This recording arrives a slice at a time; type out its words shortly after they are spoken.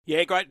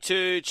Yeah, great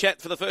to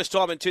chat for the first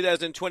time in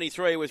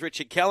 2023 with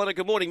Richard Callander.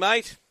 Good morning,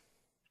 mate.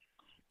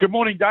 Good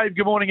morning, Dave.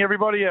 Good morning,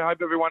 everybody. I hope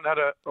everyone had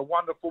a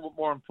wonderful, but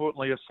more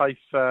importantly, a safe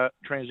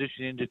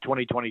transition into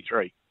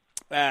 2023.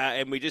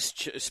 And we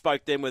just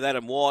spoke then with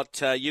Adam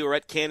Watt. You were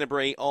at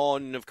Canterbury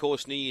on, of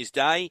course, New Year's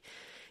Day.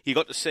 You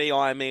got to see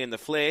Iron Man in the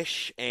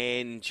flesh,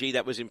 and, gee,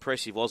 that was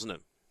impressive, wasn't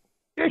it?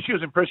 Yeah, she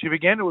was impressive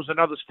again. It was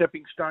another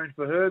stepping stone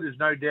for her. There's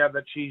no doubt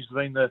that she's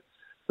been the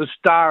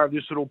star of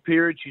this little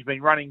period. She's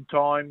been running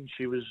time.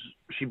 She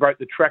broke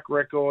the track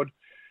record.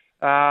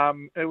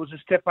 It was a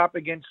step up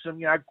against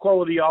some,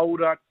 quality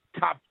older,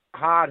 tough,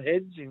 hard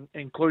heads,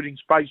 including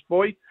Space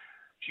Boy.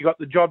 She got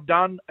the job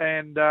done,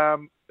 and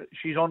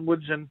she's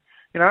onwards. And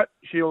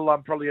she'll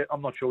probably.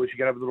 I'm not sure whether she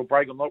can have a little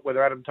break or not.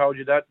 Whether Adam told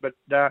you that, but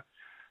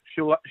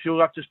she'll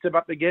have to step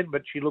up again.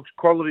 But she looks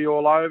quality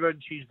all over,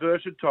 and she's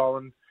versatile.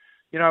 And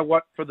you know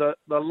what? For the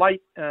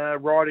late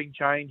riding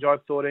change, I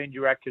thought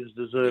Andrew Atkins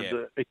deserved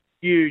a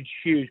huge,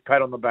 huge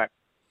pat on the back.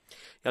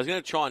 I was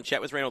going to try and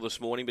chat with Randall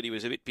this morning, but he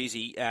was a bit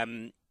busy.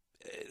 I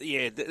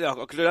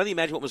could only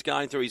imagine what was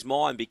going through his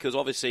mind, because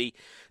obviously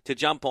to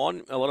jump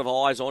on, a lot of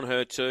eyes on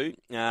her too,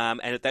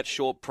 and at that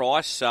short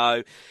price.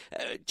 So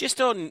just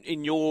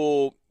in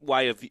your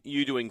way of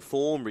you doing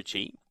form,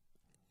 Richie,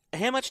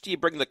 how much do you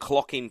bring the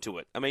clock into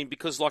it? I mean,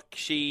 because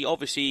she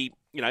obviously,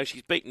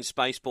 she's beaten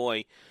Space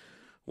Boy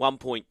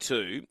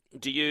 1.2.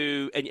 Do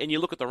you, and you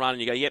look at the run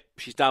and you go, yep,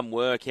 she's done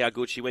work, how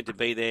good she went to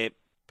be there.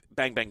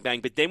 Bang, bang,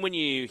 bang. But then when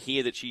you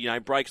hear that she,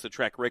 breaks the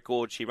track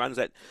record, she runs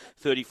that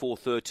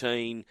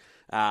 34.13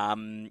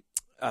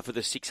 for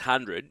the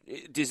 600.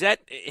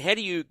 How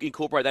do you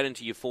incorporate that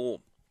into your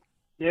form?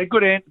 Yeah,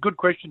 good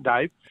question,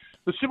 Dave.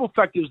 The simple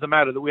fact is the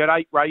matter that we had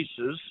 8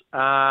 races. There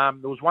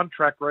was 1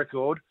 track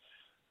record.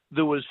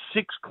 There was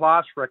 6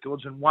 class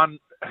records and 1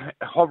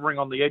 hovering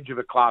on the edge of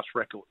a class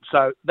record.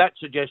 So that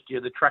suggests to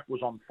you the track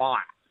was on fire.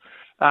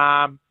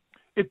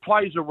 It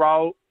plays a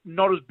role.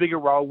 Not as big a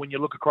role when you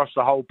look across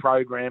the whole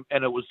program,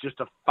 and it was just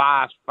a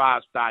fast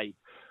day.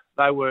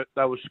 They were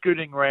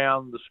scooting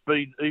around the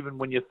speed, even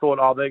when you thought,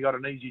 they got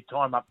an easy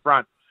time up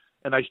front,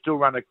 and they still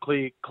run a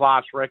clear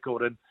class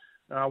record.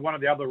 And one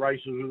of the other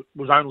races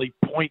was only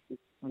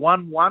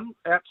 0.11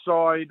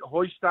 outside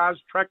Hoystar's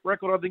track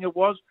record, I think it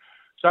was.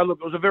 So look,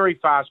 it was a very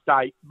fast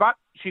day, but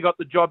she got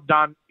the job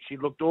done. She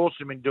looked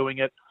awesome in doing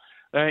it.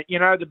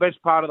 The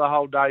best part of the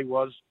whole day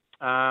was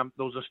there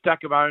was a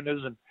stack of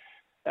owners, and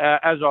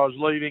as I was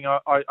leaving,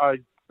 I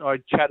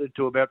chatted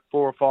to about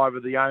 4 or 5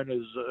 of the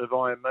owners of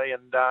IME,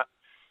 and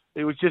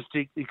it was just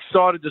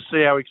excited to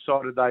see how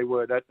excited they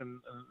were.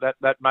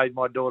 That made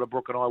my daughter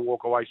Brooke and I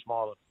walk away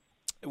smiling.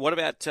 What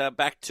about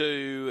back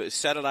to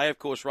Saturday? Of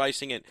course,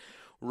 racing at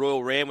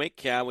Royal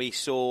Randwick. We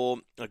saw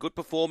a good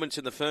performance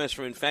in the first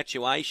from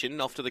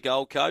Infatuation off to the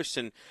Gold Coast,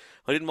 and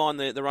I didn't mind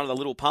the run of the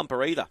Little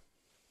Pumper either.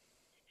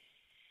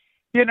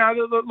 Yeah, no,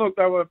 look,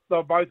 they were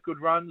both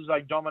good runs.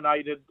 They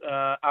dominated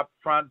up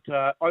front.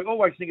 I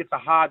always think it's a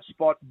hard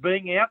spot.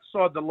 Being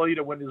outside the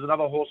leader when there's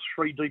another horse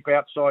 3 deep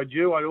outside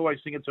you, I always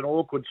think it's an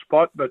awkward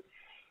spot. But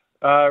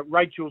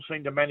Rachel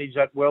seemed to manage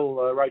that well,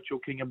 Rachel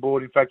King and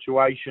Board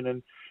Infatuation.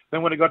 And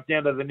then when it got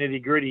down to the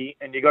nitty-gritty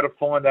and you got to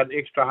find that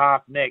extra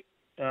half neck,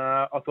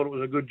 I thought it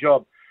was a good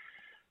job.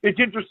 It's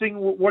interesting.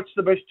 What's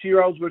the best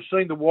 2-year-olds we've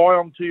seen? The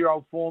Wyong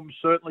 2-year-old form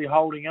certainly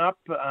holding up.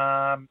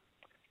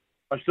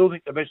 I still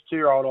think the best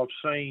 2-year-old I've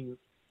seen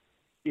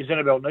is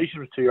Annabelle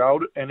Neesham's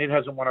 2-year-old, and it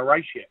hasn't won a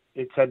race yet.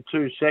 It's had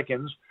 2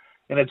 seconds,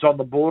 and it's on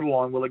the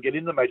borderline. Will it get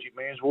in the Magic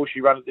Millions? Will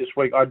she run it this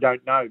week? I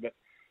don't know, but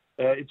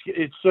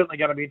it's certainly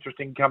going to be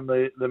interesting come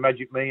the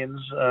Magic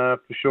Millions for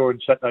sure in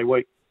Saturday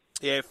week.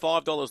 Yeah,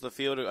 $5 the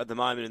field at the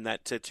moment in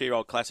that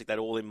 2-year-old classic, that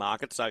all-in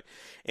market. So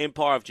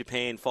Empire of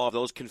Japan,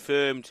 $5.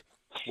 Confirmed,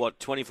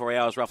 24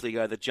 hours roughly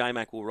ago, that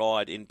J-Mac will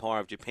ride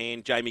Empire of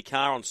Japan. Jamie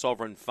Carr on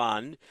Sovereign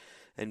Fund,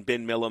 and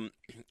Ben Melham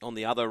on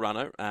the other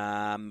runner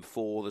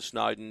for the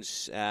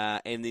Snowdens.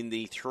 And then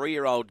the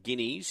 3-year-old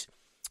Guineas,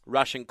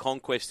 Russian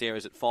Conquest there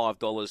is at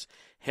 $5.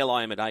 Hell,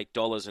 I am at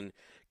 $8. And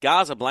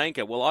Garza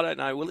Blanca, well, I don't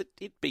know, will it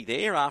be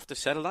there after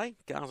Saturday,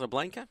 Garza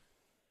Blanca?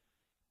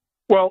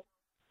 Well,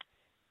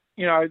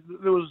 there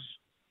was,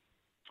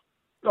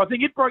 I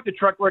think it broke the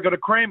track record of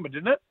Cranbourne,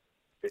 didn't it?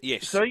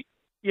 Yes. See?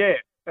 Yeah.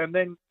 And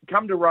then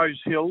come to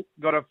Rose Hill,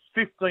 got a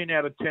 15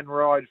 out of 10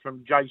 ride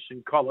from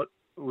Jason Collett.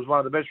 It was one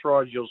of the best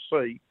rides you'll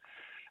see.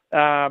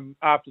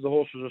 After the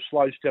horse was a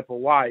slow step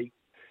away,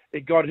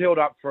 it got held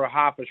up for a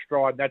half a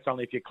stride, and that's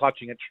only if you're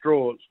clutching at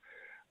straws.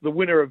 The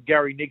winner of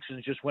Gary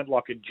Nixon's just went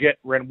like a jet,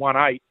 ran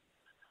 1-8.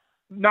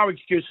 No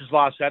excuses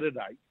last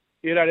Saturday.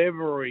 It had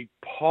every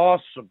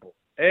possible.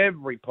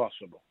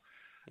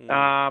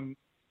 And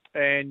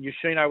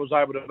Yoshino was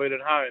able to beat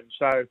it home.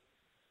 So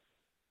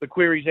the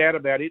query's out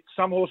about it.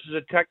 Some horses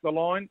attack the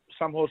line,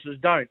 some horses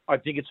don't. I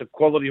think it's a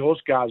quality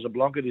horse, Garza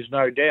Blanca, there's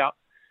no doubt.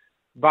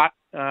 But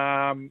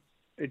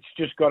it's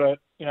just got to,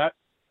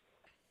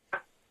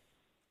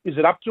 is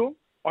it up to him?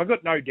 I've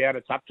got no doubt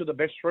it's up to the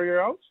best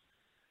 3-year-olds.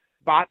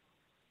 But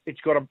it's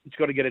got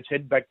to get its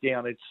head back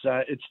down.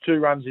 It's 2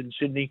 runs in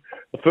Sydney.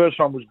 The first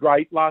one was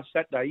great. Last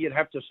Saturday, you'd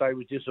have to say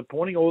was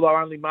disappointing, although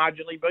only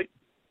marginally beat.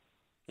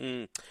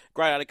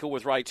 Great article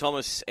with Ray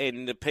Thomas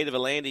and Peter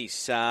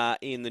Volandis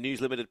in the News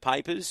Limited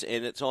papers,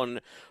 and it's on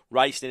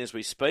Racing as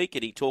we speak,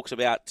 and he talks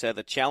about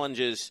the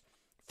challenges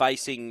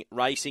facing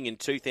racing in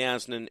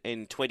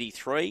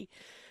 2023.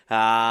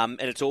 And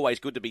it's always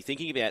good to be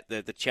thinking about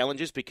the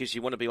challenges because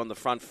you want to be on the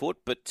front foot.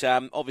 But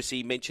obviously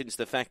he mentions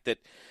the fact that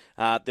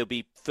there'll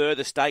be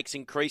further stakes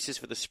increases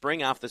for the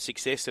spring after the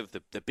success of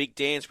the Big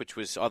Dance, which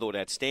was, I thought,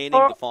 outstanding,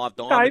 the 5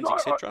 Diamonds,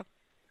 etc.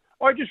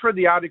 I just read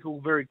the article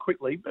very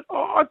quickly, but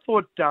I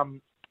thought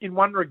in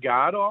one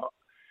regard,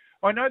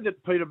 I know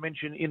that Peter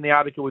mentioned in the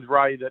article with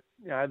Ray that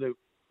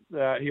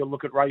he'll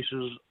look at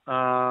races,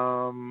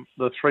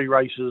 the 3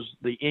 races,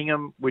 the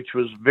Ingham, which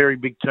was a very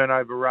big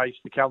turnover race,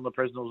 the Calendar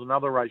President was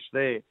another race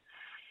there.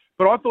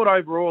 But I thought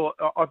overall,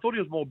 I thought he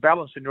was more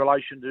balanced in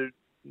relation to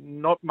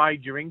not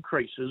major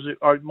increases.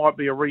 It might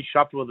be a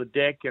reshuffle of the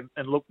deck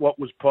and look what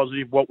was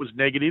positive, what was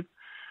negative.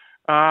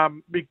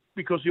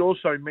 Because he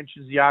also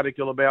mentions the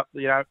article about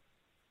the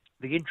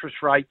interest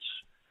rates,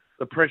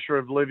 the pressure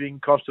of living,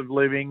 cost of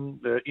living,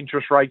 the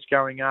interest rates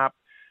going up.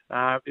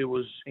 It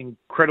was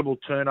incredible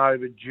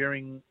turnover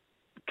during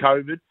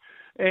COVID.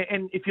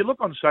 And if you look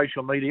on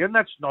social media, and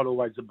that's not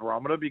always the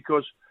barometer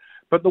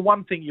but the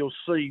one thing you'll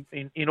see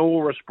in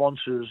all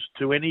responses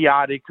to any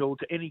article,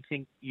 to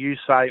anything you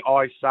say,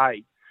 I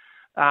say,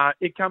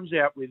 it comes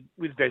out with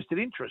vested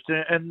interest.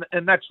 And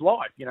that's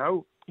life,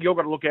 You've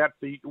got to look out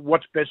for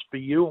what's best for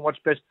you and what's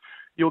best.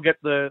 You'll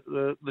get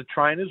the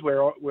trainers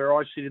where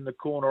I sit in the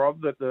corner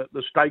of that.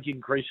 The stake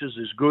increases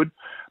is good.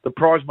 The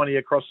prize money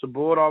across the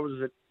board. I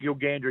was at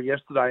Gilgandra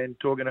yesterday and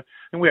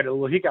we had a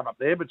little hiccup up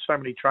there, but so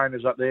many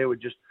trainers up there were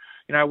just,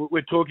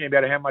 we're talking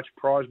about how much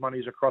prize money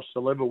is across the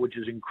level, which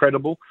is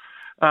incredible.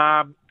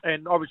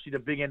 And obviously the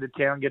big end of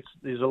town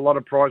there's a lot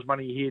of prize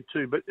money here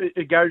too, but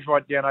it goes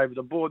right down over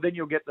the board. Then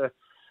you'll get the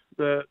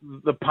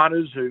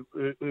punters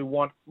who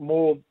want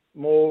more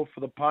for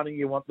the punting.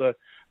 You want the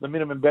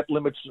minimum bet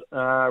limits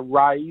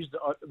raised.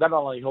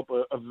 That'll only help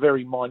a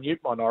very minute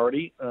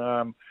minority.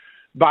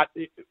 But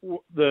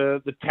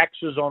the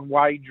taxes on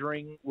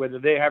wagering, whether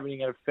they're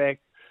having an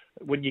effect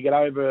when you get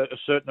over a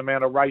certain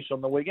amount of race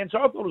on the weekend. So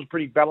I thought it was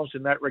pretty balanced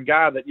in that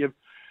regard. That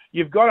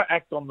you've got to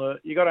act on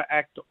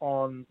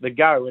the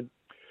go. And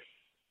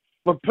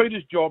look,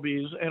 Peter's job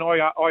is, and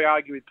I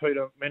argue with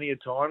Peter many a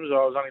times.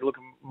 I was only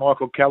looking at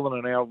Michael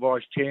Callanan, our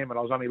vice chairman.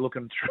 I was only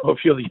looking through a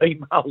few of the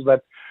emails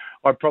that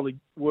I probably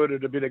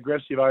worded a bit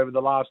aggressive over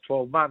the last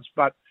 12 months.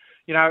 But,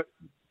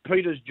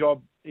 Peter's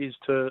job is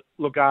to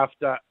look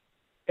after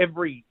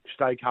every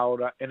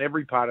stakeholder and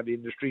every part of the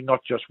industry, not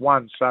just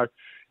one. So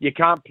you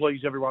can't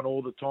please everyone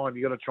all the time.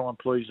 You've got to try and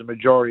please the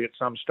majority at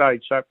some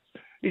stage. So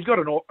he's got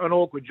an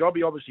awkward job.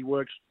 He obviously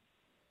works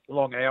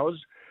long hours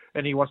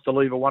and he wants to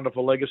leave a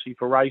wonderful legacy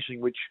for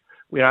racing, which,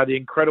 the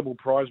incredible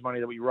prize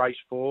money that we race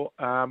for.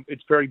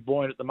 It's very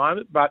buoyant at the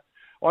moment, but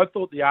I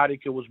thought the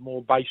article was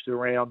more based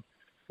around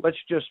let's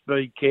just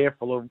be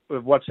careful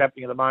of what's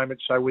happening at the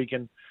moment so we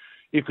can,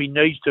 if he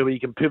needs to, he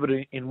can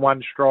pivot in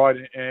one stride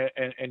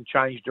and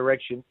change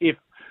direction if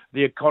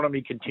the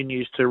economy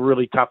continues to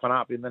really toughen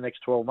up in the next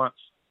 12 months.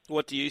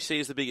 What do you see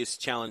as the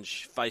biggest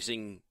challenge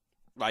facing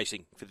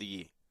racing for the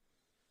year?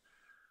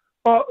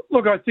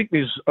 Look, I think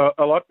there's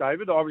a lot,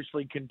 David.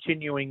 Obviously,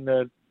 continuing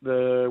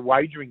the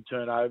wagering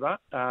turnover,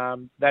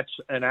 that's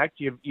an act.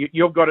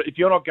 You've got to, if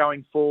you're not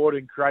going forward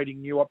and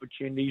creating new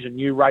opportunities and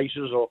new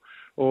races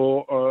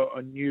or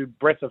a new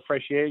breath of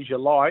fresh air, as you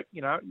like,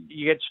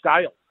 you get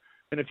stale.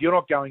 And if you're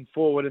not going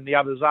forward and the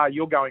others are,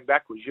 you're going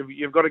backwards.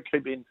 You've got to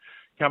keep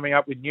coming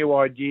up with new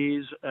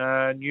ideas,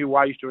 new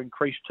ways to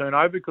increase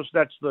turnover because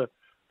that's the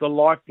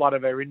lifeblood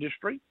of our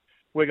industry.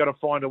 We've got to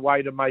find a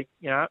way to make,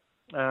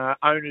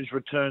 owners'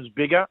 returns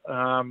bigger,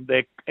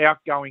 their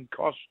outgoing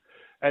costs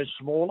as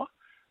smaller,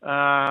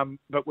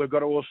 but we've got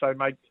to also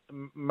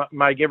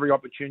make every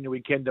opportunity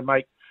we can to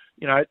make,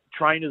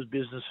 trainers'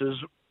 businesses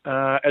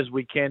as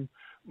we can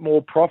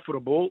more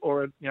profitable,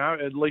 or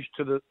at least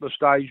to the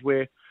stage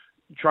where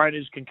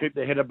trainers can keep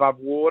their head above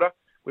water.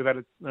 We've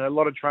had a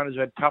lot of trainers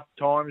have had tough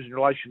times in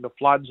relation to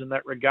floods in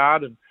that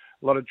regard, and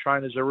a lot of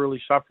trainers are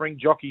really suffering.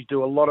 Jockeys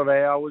do a lot of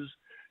hours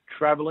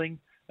travelling.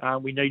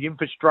 We need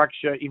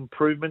infrastructure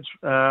improvements,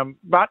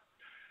 but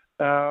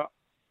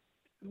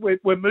we're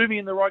moving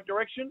in the right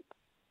direction.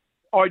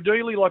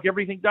 Ideally, like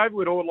everything, David,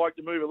 we'd all like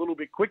to move a little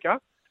bit quicker,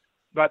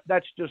 but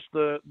that's just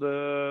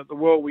the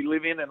world we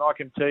live in. And I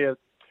can tell you,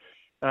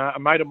 a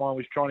mate of mine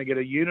was trying to get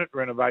a unit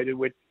renovated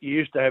where you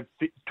used to have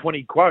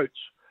 20 quotes.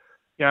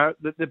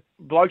 The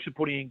blokes are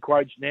putting in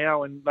quotes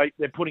now, and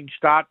they're putting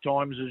start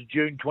times as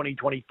June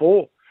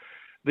 2024.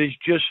 There's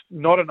just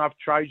not enough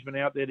tradesmen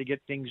out there to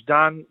get things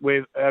done.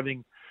 We're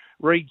having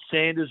Reed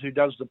Sanders, who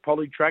does the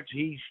Polytracks,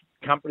 his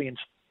company and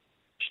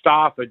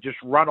staff are just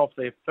run off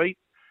their feet.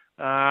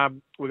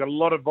 We've got a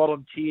lot of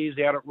volunteers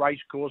out at race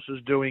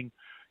courses doing,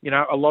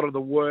 a lot of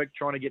the work,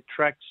 trying to get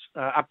tracks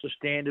up to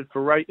standard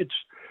for race.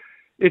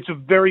 It's a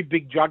very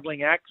big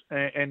juggling act,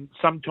 and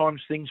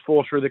sometimes things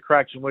fall through the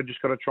cracks, and we've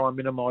just got to try and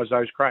minimise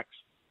those cracks.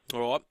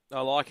 All right,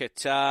 I like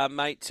it,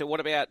 mate. So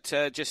what about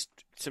just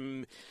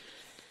some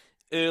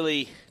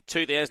early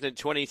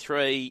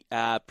 2023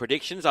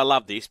 predictions? I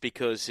love this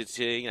because it's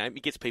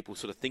it gets people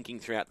sort of thinking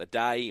throughout the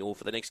day or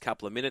for the next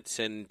couple of minutes,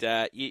 and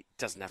it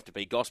doesn't have to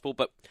be gospel.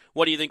 But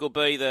what do you think will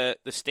be the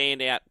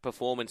standout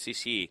performance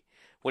this year?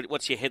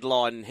 What's your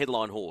headline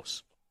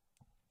horse?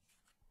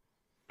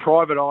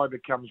 Private Eye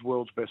becomes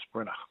world's best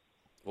sprinter.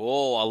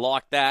 Oh, I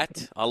like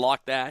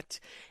that.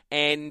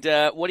 And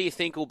what do you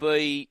think will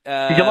be...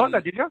 did you like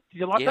that, did you? Did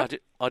you like that?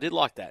 I did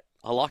like that.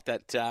 I like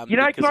that.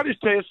 Can I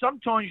just tell you,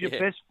 sometimes your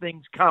best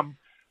things come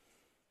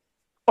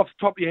off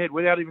the top of your head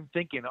without even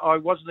thinking. I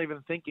wasn't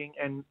even thinking,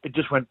 and it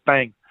just went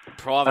bang.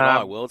 Private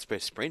Eye, world's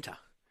best sprinter.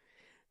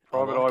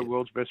 Private Eye,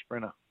 world's best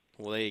sprinter.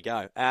 Well, there you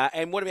go.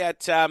 And what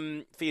about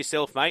for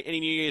yourself, mate? Any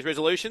New Year's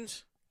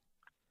resolutions?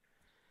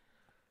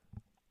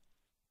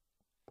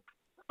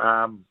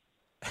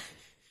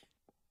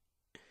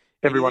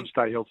 Everyone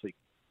stay healthy.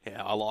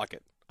 Yeah, I like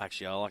it.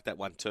 Actually, I like that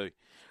one too.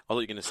 I thought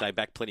you were going to say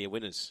back plenty of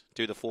winners.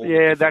 Do the form.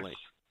 Yeah, that's,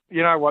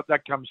 you know what,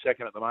 that comes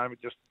second at the moment.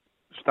 Just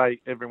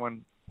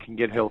everyone can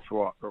get health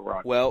right.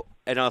 Well,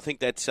 and I think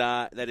that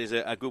is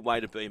a good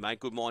way to be, mate.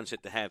 Good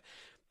mindset to have.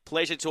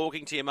 Pleasure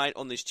talking to you, mate,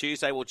 on this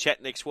Tuesday. We'll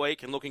chat next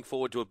week and looking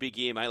forward to a big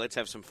year, mate. Let's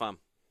have some fun.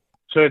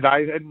 So,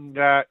 Dave, and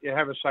you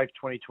have a safe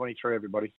 2023, everybody.